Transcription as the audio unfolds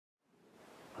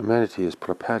Humanity is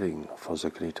preparing for the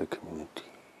greater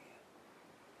community.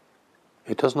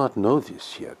 It does not know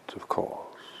this yet, of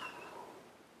course,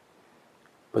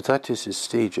 but that is a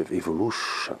stage of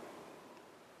evolution,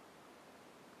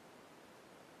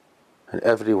 and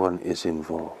everyone is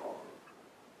involved.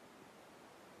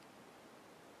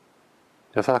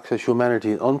 The fact that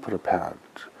humanity is unprepared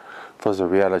for the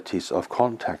realities of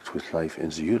contact with life in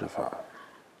the universe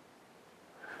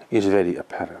is very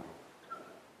apparent.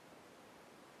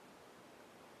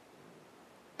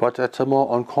 But at a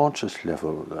more unconscious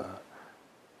level,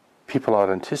 people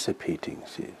are anticipating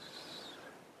this.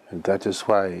 And that is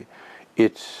why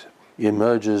it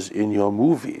emerges in your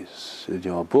movies, in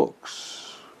your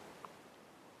books,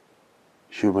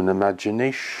 human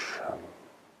imagination.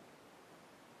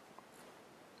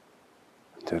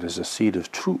 There is a seed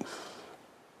of truth,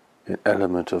 an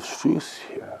element of truth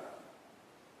here.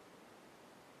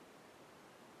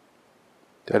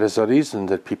 There is a reason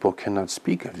that people cannot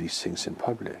speak of these things in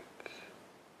public,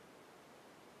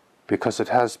 because it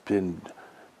has been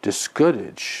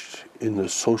discouraged in the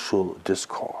social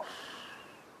discourse.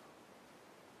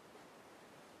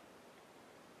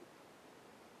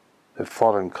 That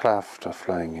foreign craft are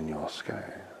flying in your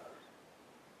sky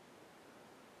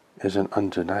is an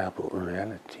undeniable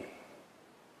reality.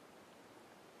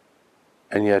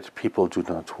 And yet people do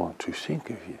not want to think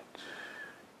of it.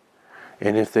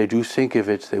 And if they do think of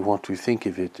it, they want to think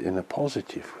of it in a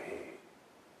positive way.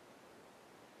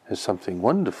 As something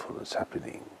wonderful is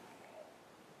happening.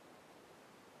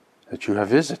 That you have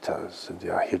visitors and they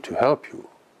are here to help you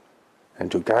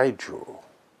and to guide you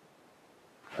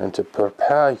and to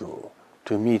prepare you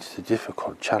to meet the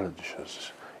difficult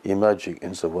challenges emerging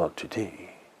in the world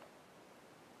today.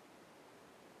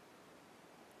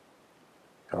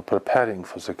 You are preparing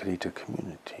for the greater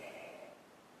community.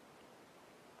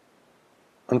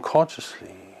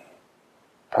 Unconsciously,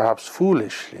 perhaps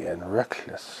foolishly and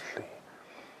recklessly,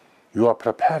 you are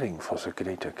preparing for the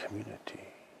greater community.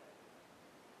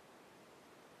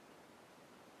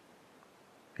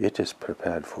 It is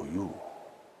prepared for you.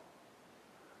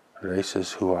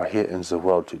 Races who are here in the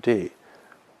world today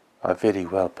are very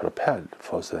well prepared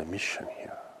for their mission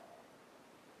here.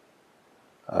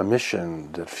 A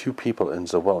mission that few people in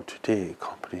the world today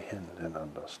comprehend and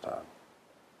understand.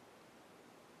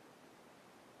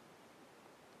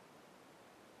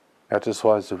 That is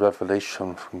why the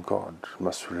revelation from God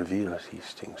must reveal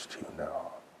these things to you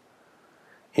now,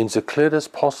 in the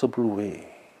clearest possible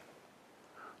way,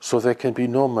 so there can be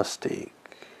no mistake,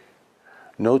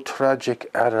 no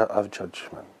tragic error of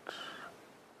judgment,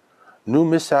 no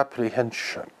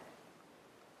misapprehension,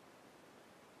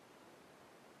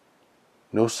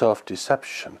 no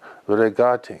self-deception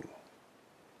regarding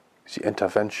the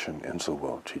intervention in the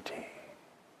world today.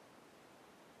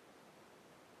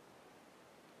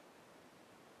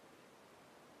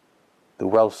 The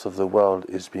wealth of the world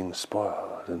is being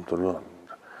spoiled and ruined,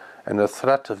 and the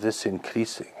threat of this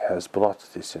increasing has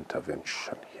brought this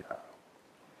intervention here.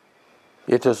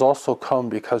 It has also come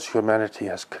because humanity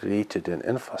has created an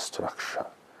infrastructure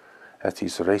that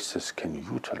these races can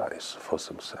utilize for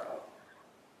themselves.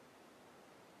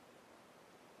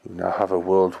 You now have a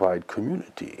worldwide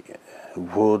community,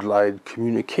 worldwide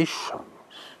communications,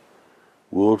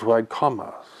 worldwide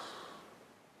commerce,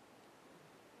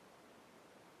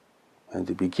 and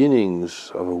the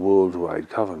beginnings of a worldwide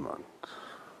government.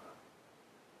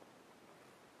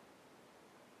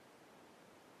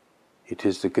 It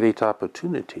is the great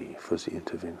opportunity for the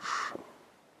intervention.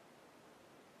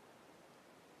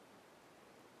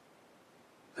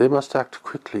 They must act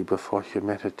quickly before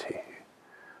humanity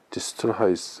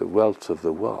destroys the wealth of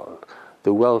the world,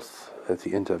 the wealth that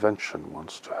the intervention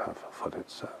wants to have for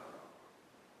itself.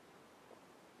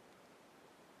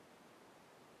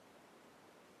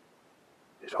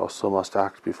 It also must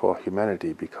act before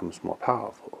humanity becomes more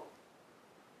powerful,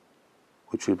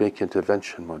 which will make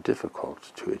intervention more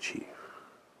difficult to achieve.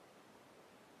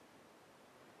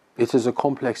 It is a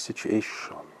complex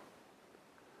situation,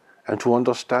 and to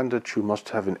understand it you must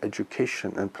have an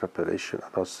education and preparation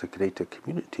about the greater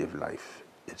community of life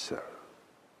itself.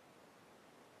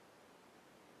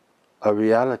 A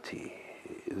reality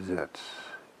that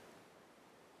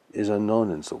is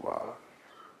unknown in the world.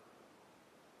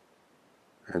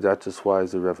 And that is why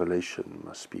the revelation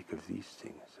must speak of these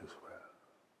things as well.